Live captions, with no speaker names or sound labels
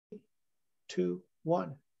2,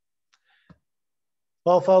 1.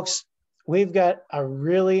 Well, folks, we've got a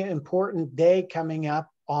really important day coming up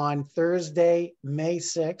on Thursday, May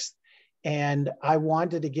 6th. And I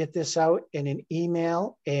wanted to get this out in an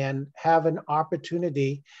email and have an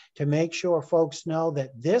opportunity to make sure folks know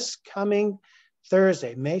that this coming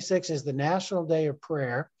Thursday, May 6th, is the National Day of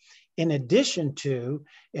Prayer. In addition to,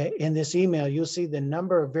 in this email, you'll see the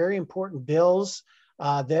number of very important bills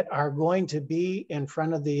that are going to be in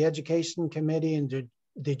front of the Education Committee and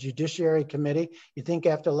the Judiciary Committee. You think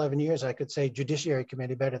after 11 years, I could say Judiciary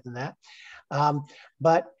Committee better than that.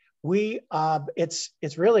 But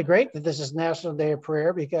it's really great that this is National Day of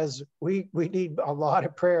Prayer, because we need a lot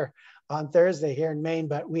of prayer on Thursday here in Maine.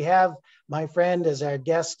 But we have my friend as our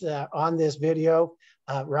guest on this video,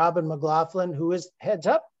 Robin McLaughlin, who heads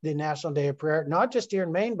up the National Day of Prayer, not just here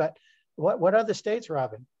in Maine, but what other states,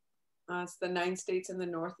 Robin? It's the 9 states in the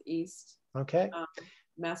Northeast. Okay.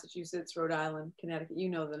 Massachusetts, Rhode Island, Connecticut. You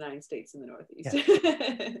know the 9 states in the Northeast.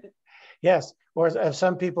 Yeah. Yes, or as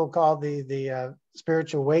some people call the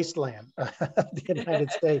spiritual wasteland of the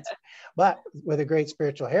United States, but with a great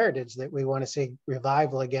spiritual heritage that we want to see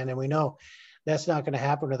revival again. And we know that's not going to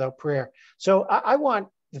happen without prayer. So I want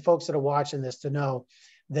the folks that are watching this to know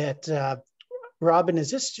that, Robin,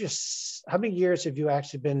 is this just, how many years have you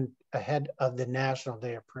actually been ahead of the National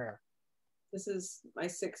Day of Prayer? This is my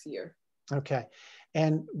 6th year. Okay.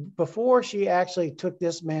 And before she actually took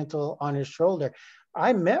this mantle on her shoulder,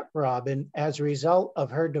 I met Robin as a result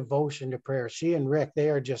of her devotion to prayer. She and Rick, they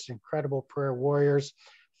are just incredible prayer warriors,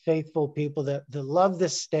 faithful people that love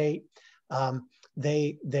this state.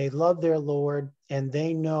 They love their Lord, and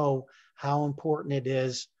they know how important it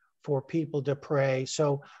is for people to pray.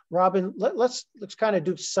 So Robin, let's kind of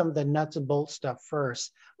do some of the nuts and bolts stuff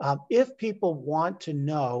first. If people want to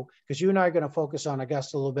know, because you and I are going to focus on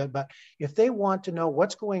Augusta a little bit, but if they want to know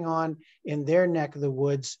what's going on in their neck of the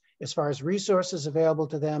woods, as far as resources available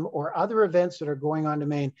to them or other events that are going on in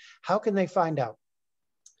Maine, how can they find out?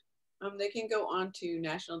 They can go on to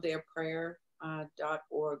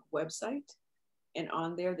nationaldayofprayer.org website. And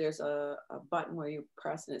on there, there's a button where you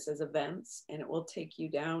press and it says events, and it will take you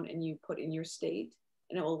down and you put in your state,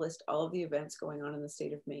 and it will list all of the events going on in the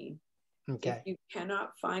state of Maine. Okay. If you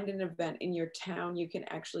cannot find an event in your town, you can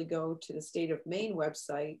actually go to the State of Maine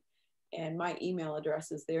website, and my email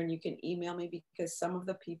address is there, and you can email me, because some of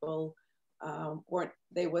the people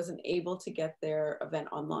wasn't able to get their event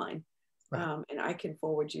online. Right. And I can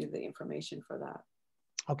forward you the information for that.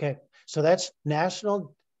 Okay, so that's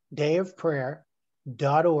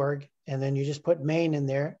nationaldayofprayer.org, and then you just put Maine in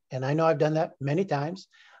there. And I know I've done that many times.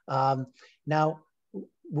 Now,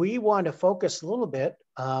 we want to focus a little bit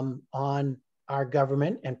on our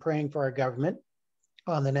government and praying for our government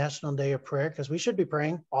on the National Day of Prayer, because we should be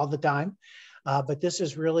praying all the time. But this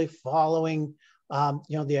is really following,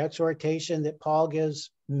 the exhortation that Paul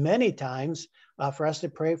gives many times for us to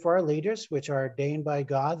pray for our leaders, which are ordained by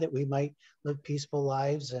God, that we might live peaceful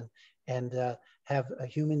lives and have a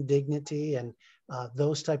human dignity and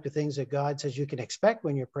those type of things that God says you can expect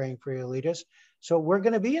when you're praying for your leaders. So we're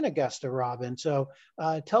going to be in Augusta, Robin. So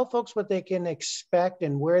tell folks what they can expect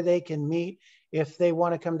and where they can meet if they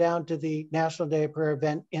want to come down to the National Day of Prayer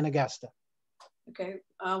event in Augusta. Okay,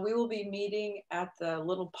 we will be meeting at the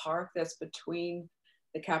little park that's between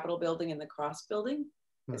the Capitol building and the Cross building.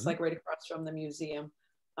 It's like right across from the museum.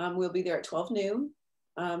 We'll be there at 12 noon.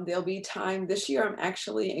 There'll be time this year. I'm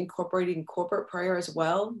actually incorporating corporate prayer as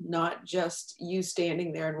well, not just you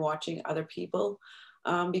standing there and watching other people,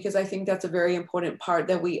 because I think that's a very important part,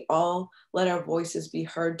 that we all let our voices be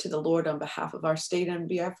heard to the Lord on behalf of our state and on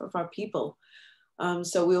behalf of our people.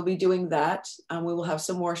 So we'll be doing that. We will have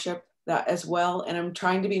some worship that as well. And I'm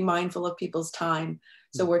trying to be mindful of people's time.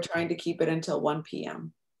 So we're trying to keep it until 1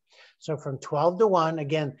 p.m. So from 12 to 1,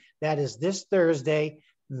 again, that is this Thursday,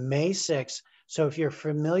 May 6th. So if you're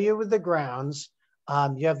familiar with the grounds,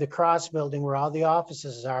 you have the Cross building where all the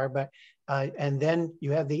offices are, but and then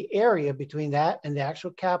you have the area between that and the actual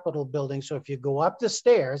Capitol building. So if you go up the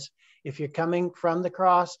stairs, if you're coming from the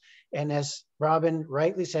Cross, and as Robin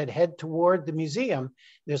rightly said, head toward the museum,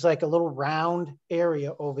 there's like a little round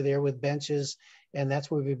area over there with benches. And that's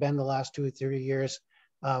where we've been the last 2 or 3 years,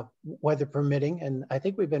 weather permitting. And I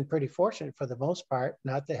think we've been pretty fortunate for the most part,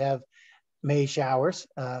 not to have May showers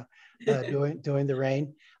during the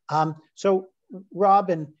rain. So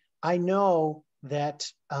Robin, I know that,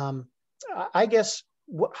 I guess,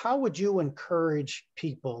 how would you encourage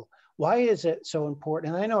people? Why is it so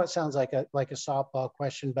important? And I know it sounds like a softball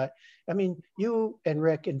question, but I mean, you and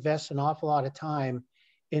Rick invest an awful lot of time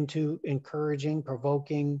into encouraging,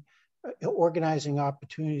 provoking, organizing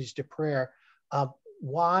opportunities to prayer.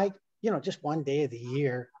 Why just one day of the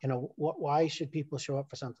year, why should people show up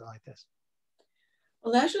for something like this?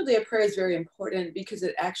 Well, National Day of Prayer is very important because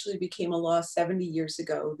it actually became a law 70 years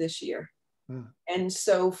ago this year. And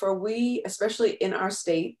so for we, especially in our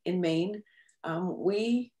state, in Maine,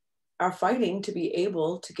 we are fighting to be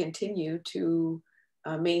able to continue to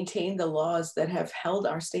maintain the laws that have held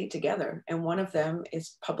our state together. And one of them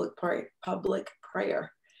is public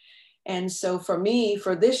prayer. And so for me,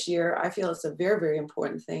 for this year, I feel it's a very, very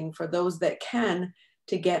important thing for those that can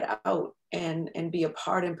to get out and be a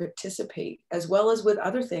part and participate, as well as with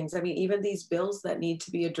other things. I mean, even these bills that need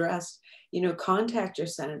to be addressed, contact your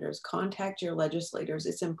senators, contact your legislators.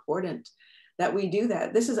 It's important that we do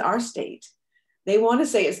that. This is our state. They want to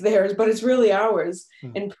say it's theirs, but it's really ours.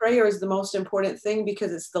 And prayer is the most important thing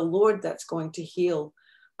because it's the Lord that's going to heal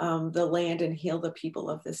the land and heal the people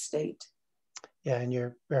of this state. Yeah, and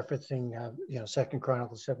you're referencing, 2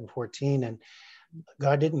 Chronicles 7:14, and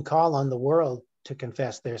God didn't call on the world to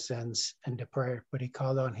confess their sins and to pray, but he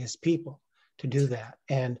called on his people to do that.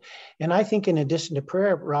 And I think in addition to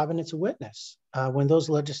prayer, Robin, it's a witness. When those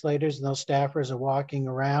legislators and those staffers are walking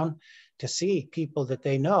around to see people that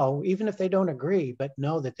they know, even if they don't agree, but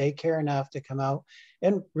know that they care enough to come out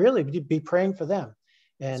and really be praying for them.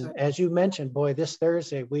 And right. As you mentioned, boy, this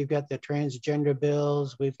Thursday, we've got the transgender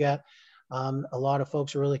bills. We've got a lot of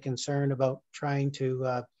folks are really concerned about trying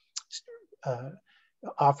to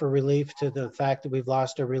offer relief to the fact that we've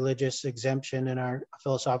lost a religious exemption and our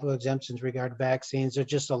philosophical exemptions regarding vaccines. There's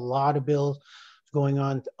just a lot of bills going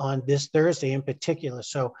on this Thursday in particular.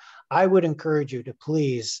 So I would encourage you to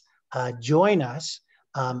please join us.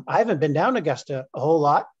 I haven't been down to Augusta a whole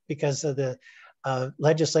lot because of the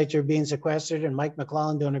legislature being sequestered and Mike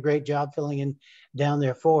McLaughlin doing a great job filling in down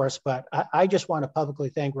there for us. But I just want to publicly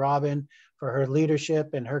thank Robin for her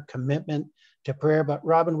leadership and her commitment to prayer. But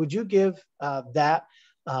Robin, would you give that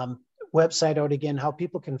website out again, how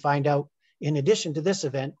people can find out, in addition to this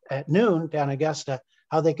event at noon down in Augusta,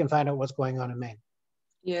 how they can find out what's going on in Maine?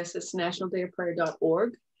 Yes, it's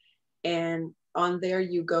nationaldayofprayer.org. And on there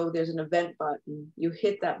you go, there's an event button. You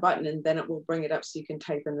hit that button and then it will bring it up so you can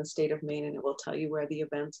type in the state of Maine and it will tell you where the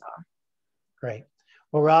events are. Great.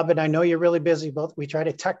 Well, Robin, I know you're really busy. Both we try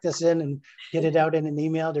to tuck this in and get it out in an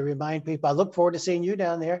email to remind people. I look forward to seeing you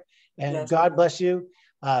down there, and yes. God bless you.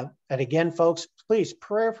 And again, folks, please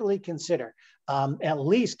prayerfully consider at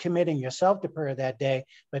least committing yourself to prayer that day,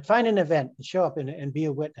 but find an event and show up and be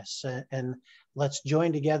a witness. And let's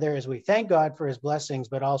join together as we thank God for his blessings,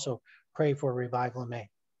 but also pray for revival in Maine.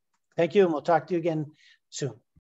 Thank you, and we'll talk to you again soon.